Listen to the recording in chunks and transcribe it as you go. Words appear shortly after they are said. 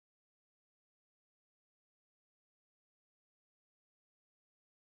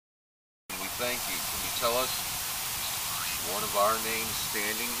thank you. Can you tell us one of our names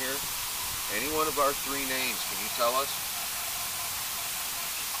standing here? Any one of our three names, can you tell us?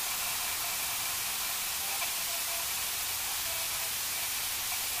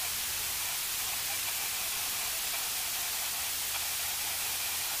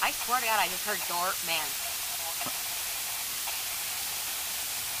 I swear to God, I just heard Dorman.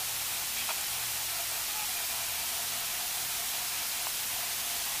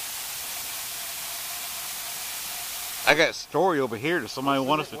 I got a story over here. Does somebody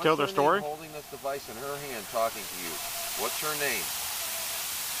want us to tell their story? What's her name holding this device in her hand talking to you? What's her name?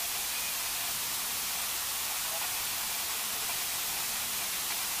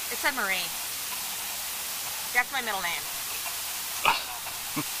 It said Marie. That's my middle name. My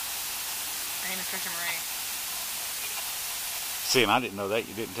name is Trisha Marie. See, and I didn't know that.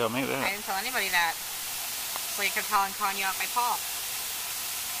 You didn't tell me I that. didn't tell anybody that. So you could call and calling you out my Paul.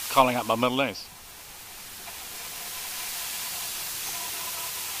 Calling out my middle names.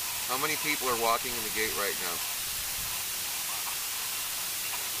 How many people are walking in the gate right now?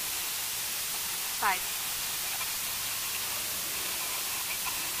 5.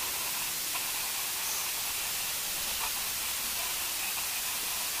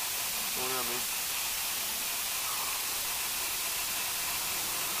 What's going on, man?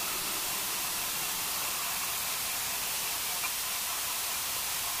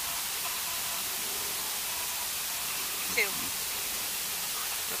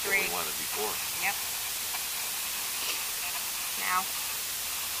 That's 3. what we wanted before. Yep. Now.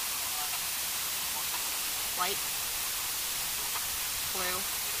 White. Blue.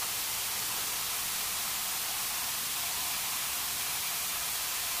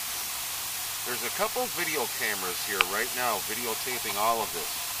 There's a couple video cameras here right now videotaping all of this.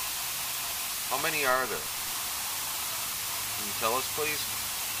 How many are there? Can you tell us, please?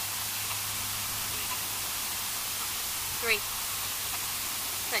 3.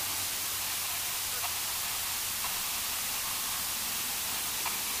 6.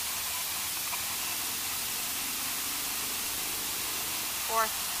 4.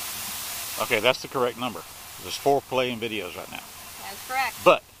 Okay, that's the correct number. There's 4 playing videos right now. That's correct.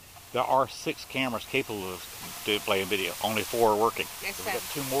 But there are 6 cameras capable of playing video. Only 4 are working. Yes, So we got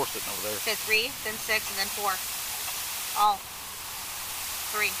 2 more sitting over there. It said 3, then 6, and then 4. All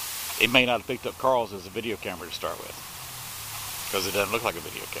 3. It may not have picked up Carl's as a video camera to start with, because it doesn't look like a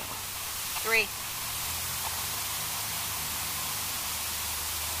video camera. 3.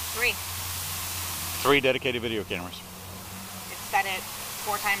 3. 3 dedicated video cameras. It said it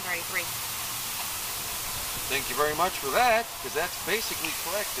 4 times already. 3. Thank you very much for that, because that's basically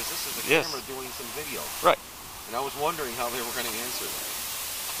correct, because this is a camera doing some video. Right. And I was wondering how they were going to answer that.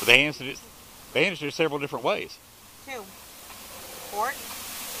 Well, they answered it. They answered it several different ways. 2. 4.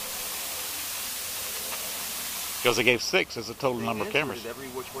 Because they gave 6 as a total number of cameras. Every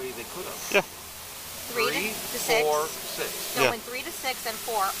which way they could have. Yeah. 3 to 6. 4, 6. So when 3 to 6 and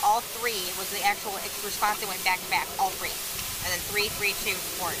 4, all 3 was the actual response that went back to back. All 3. And then 3, 3, 2,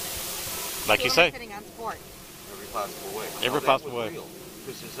 sport. Like you say. Sitting on sport. Every possible way. Every possible way.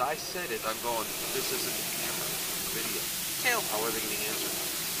 Because as I said it, I'm going, this isn't a camera, it's a video. 2. How are they going to answer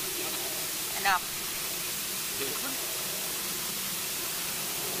that? Enough.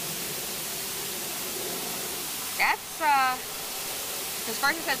 That's, because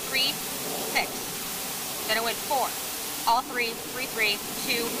first it said 3, 6. Then it went 4. All 3, 3, 3, 2,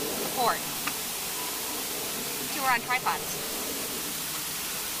 4. 2 are on tripods.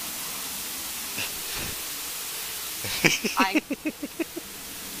 I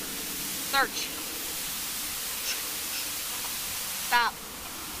search. Stop.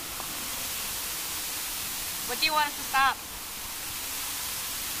 What do you want us to stop?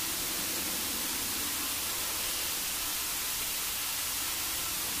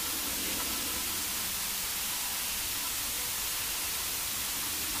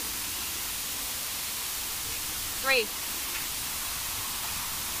 Three.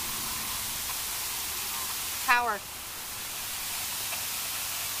 Power.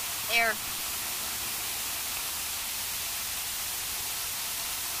 Air.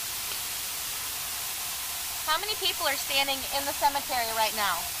 How many people are standing in the cemetery right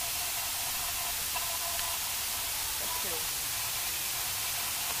now? That's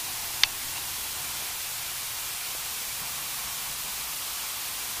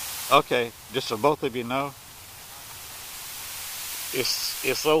 2. Okay, just so both of you know,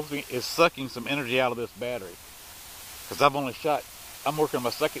 it's sucking some energy out of this battery. Because I'm working on my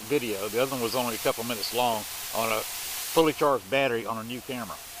second video. The other one was only a couple minutes long on a fully charged battery on a new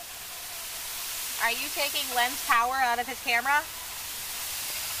camera. Are you taking Len's power out of his camera?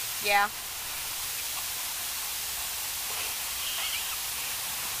 Yeah.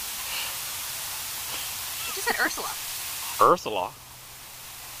 It just said Ursula. Ursula.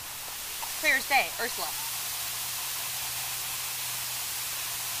 Clear as day, Ursula.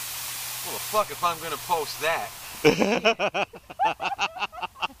 Well, the fuck if I'm gonna post that.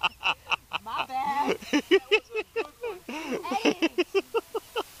 My bad. Hey.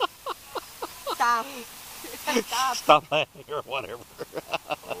 Stop. Stop. Stop laughing or whatever.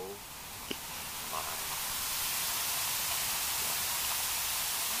 Oh my.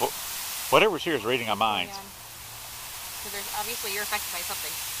 Whatever's here is reading our minds. Because there's obviously you're affected by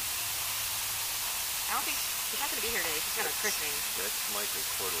something. I don't think she's not gonna be here today. She's got a christening. That's Michael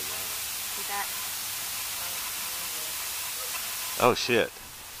Cortellano. See that? Oh shit.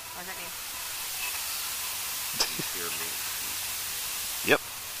 What does that mean? You hear me? Yep.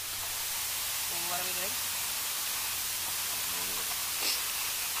 Well, what are we doing?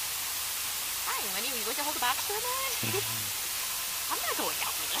 Hi, Lenny. Would you like to hold a bachelor man? I'm not going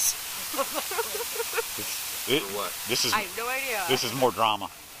out for this. For what? This is. I have no idea. This is more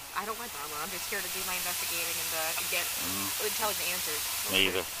drama. I don't want drama. I'm just here to do my investigating and get intelligent answers. Me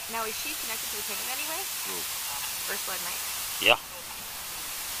either. Now, is she connected to the kingdom anyway? Who? Ursula and Mike? Yeah.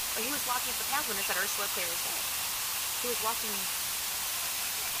 But he was walking up the path when it said Ursula clear as day. He was walking.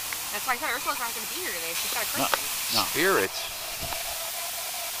 That's why I thought Ursula's not going to be here today. She's got a christening. No. Spirits.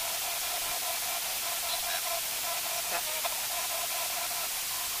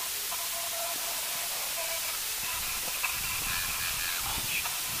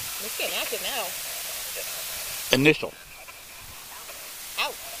 It's getting active now. Initial. Ow.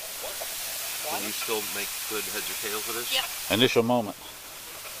 Can you still make good heads or tails of this? Yep. Initial moment.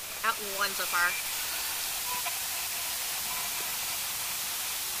 Out in one so far.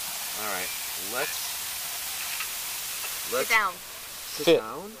 All right. Let's Sit down. sit Sit.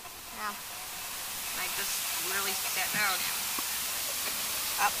 down. Yeah. I just literally sat down.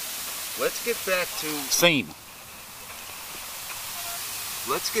 Up. Let's get back to Scene.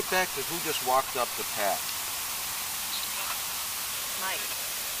 Let's get back to who just walked up the path. Mike.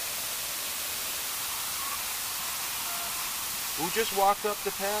 Who just walked up the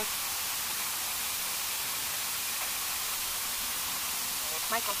path?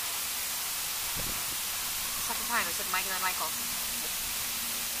 Michael. Second time I said Mike and then Michael.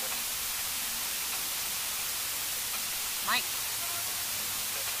 Mike.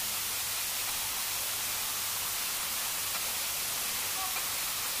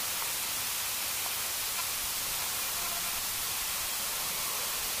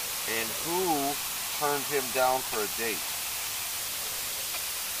 And who turned him down for a date?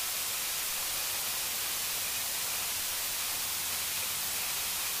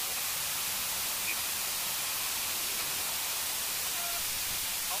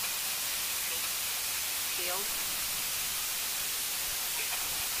 Shield.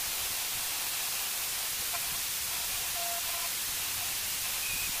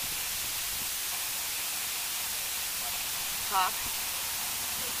 Talk.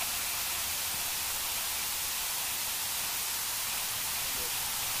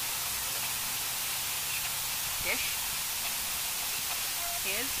 Dish.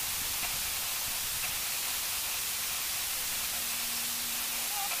 His.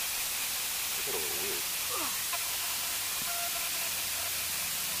 That's a little weird.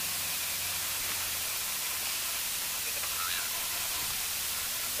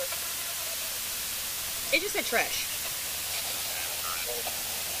 It just said trash.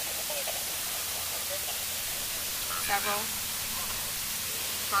 Several.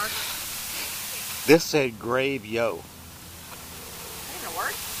 Park. This said grave yo. That ain't a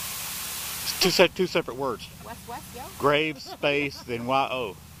word. It's two separate words. West, yo. Grave space then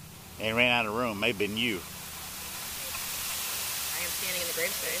Y-O. And ran out of room. May have been you. I am standing in the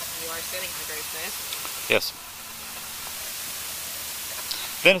grave space. You are sitting in the grave space. Yes.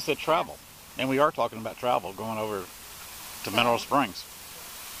 Then it said travel. And we are talking about travel, going over to Mineral Springs.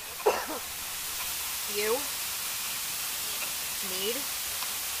 You need.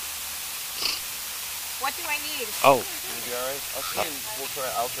 What do I need? Oh, Gonna be all right. I'll see you.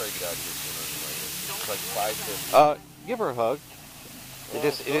 I'll try to get out of here sooner. It's like 5:50. give her a hug. It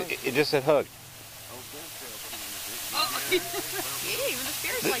just said hug. Yeah, even the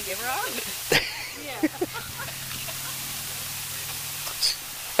spirit's like, give her a hug.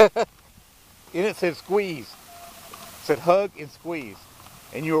 Yeah. And it said squeeze. It said hug and squeeze.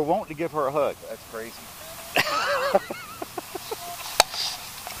 And you were wanting to give her a hug. That's crazy.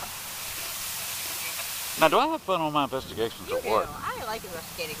 Now, do I have fun on my investigations You or do. what? I like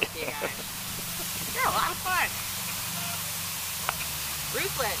investigating with you guys. You're a lot of fun.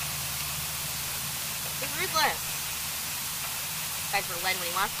 Ruthless. He's ruthless. Guys for Len when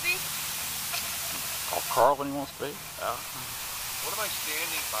he wants to be. Oh, Carl when he wants to be? What am I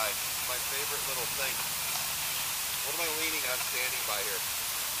standing by? My favorite little thing. What am I leaning on standing by here?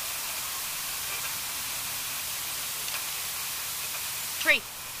 Tree.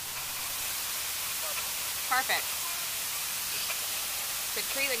 Carpet. The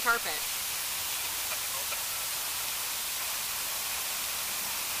tree then carpet.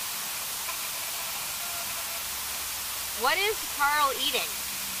 What is Carl eating?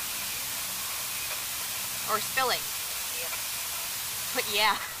 Or spilling? But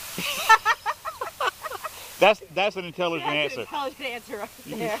yeah. That's an intelligent That's answer. an intelligent answer right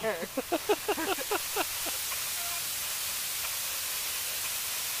there.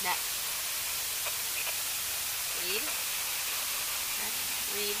 Next. Read. Next.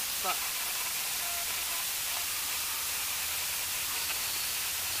 Read book.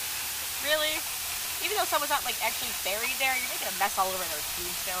 Really? Even though someone's not like actually buried there, you're making a mess all over their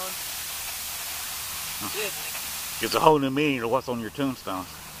tombstone. Gives a whole new meaning to what's on your tombstone.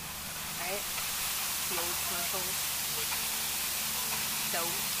 Right? The old commercials. So.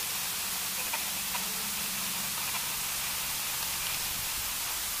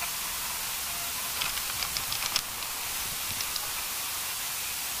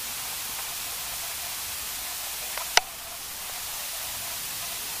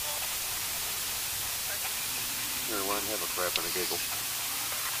 Here, why not have a crap and a giggle?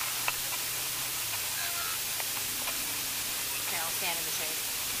 Here, I'll stand in the shade.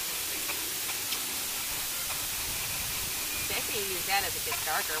 See, I could use that as it gets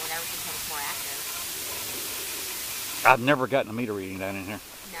darker when everything becomes more active. I've never gotten a meter reading down in here.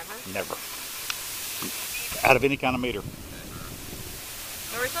 Never? Never. Out of any kind of meter. But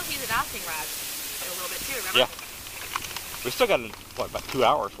we're supposed to use a dowsing rod a little bit too, remember? Yeah. We still got, what, about 2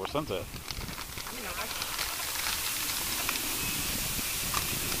 hours for sunset. I'm in no rush.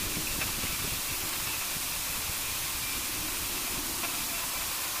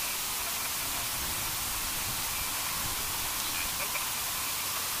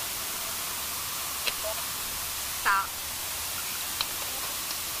 Stop.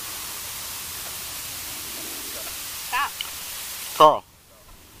 Stop. Carl,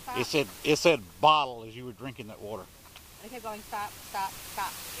 Stop. it said bottle as you were drinking that water. I kept going, stop, stop, stop.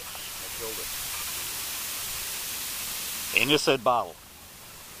 I killed it. And it said bottle.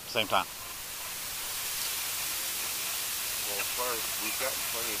 Same time. Well, as far as we've gotten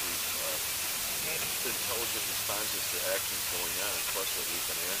plenty of these intelligent responses to actions going on, plus what we've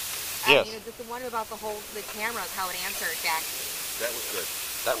been asking. Yes. You know, just the one about the cameras, how it answered back. That was good.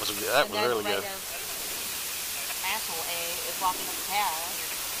 That was really good. Asshole A is walking up the path.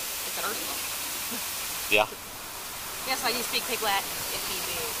 It's an Ursula. Yeah. Yes, I do speak Pig Latin if need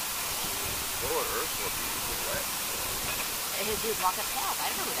be. What would Ursula be? He would walk up the path.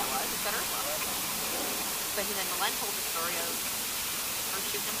 I don't know who that was. It's an Ursula. But then the Len told the story of her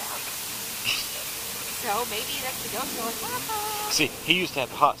shooting him down. So maybe that's the ghost going, ha. See, he used to have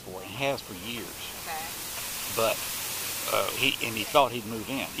the hots for it. He has for years. Okay. But he thought he'd move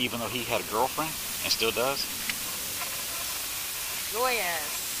in, even though he had a girlfriend and still does.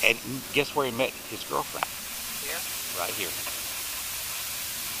 Joyous. And guess where he met his girlfriend? Here? Right here.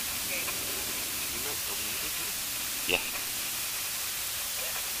 Yeah.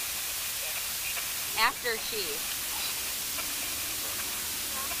 After she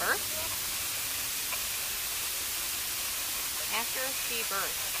birthed? After she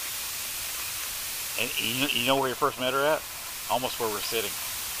birthed. And you know where you first met her at? Almost where we're sitting.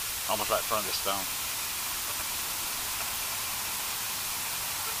 Almost right in front of this stone.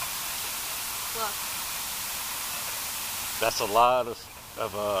 Look. That's a lot of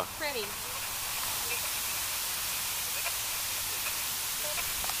Pretty.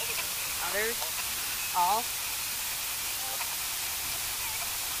 Others. All.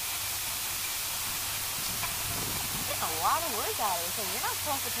 That's a lot of words out of it, so you're not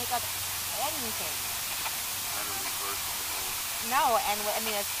supposed to pick up anything. No, and I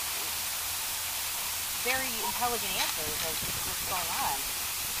mean, it's very intelligent answers of what's going on.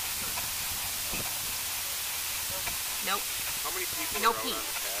 Nope. How many people No are out peep. on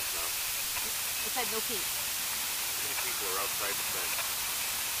the path now? It said no peep. How many people are outside the fence?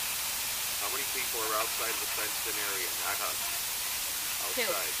 How many people are outside the fenced-in area, not us?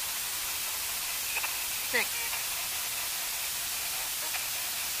 Outside. 6.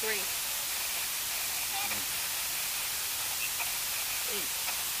 3.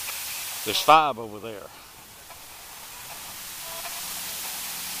 8. There's 5 over there.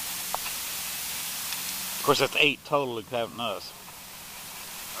 Of course, that's 8 total including us.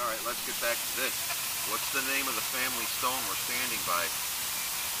 All right, let's get back to this. What's the name of the family stone we're standing by?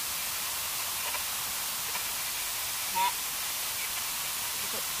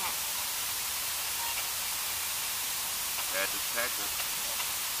 put cactus. Cactus, cactus.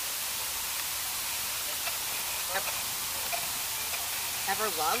 Ever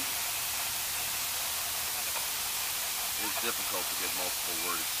love? It's difficult to get multiple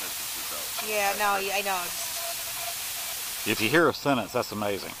worded sentences out. Yeah, no, I know. If you hear a sentence, that's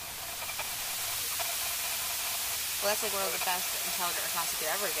amazing. Well, that's like one of the best intelligent responses you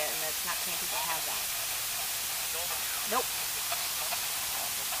could ever get, and that's not many people have that. Nope.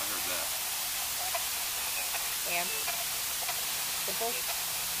 I heard that. And? Simple?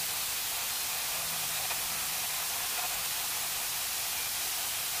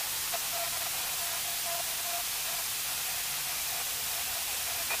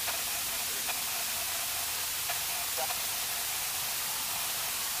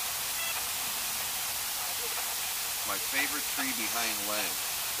 My favorite tree behind Lang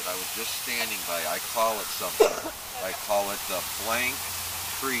that I was just standing by, I call it something. I call it the blank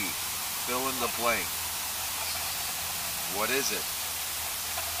tree. Fill in the blank. What is it?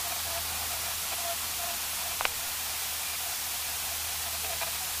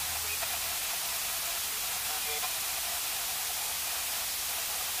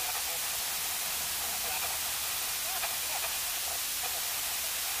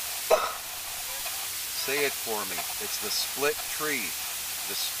 Say it for me. It's the split tree.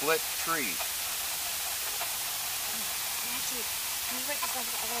 The split tree. Actually, can you write this down?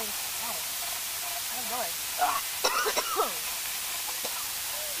 I really got it. I don't know it.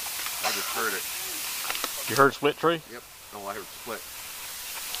 I just heard it. You heard split tree? Yep. No, I heard split.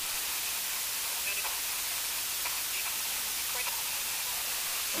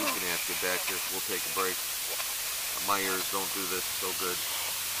 She's going to have to get back here. We'll take a break. My ears don't do this so good.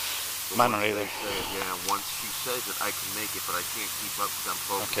 So Mine don't either. Once she says it, I can make it, but I can't keep up because I'm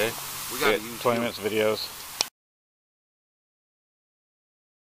focused. Okay. We got to Get use 20 you. minutes videos.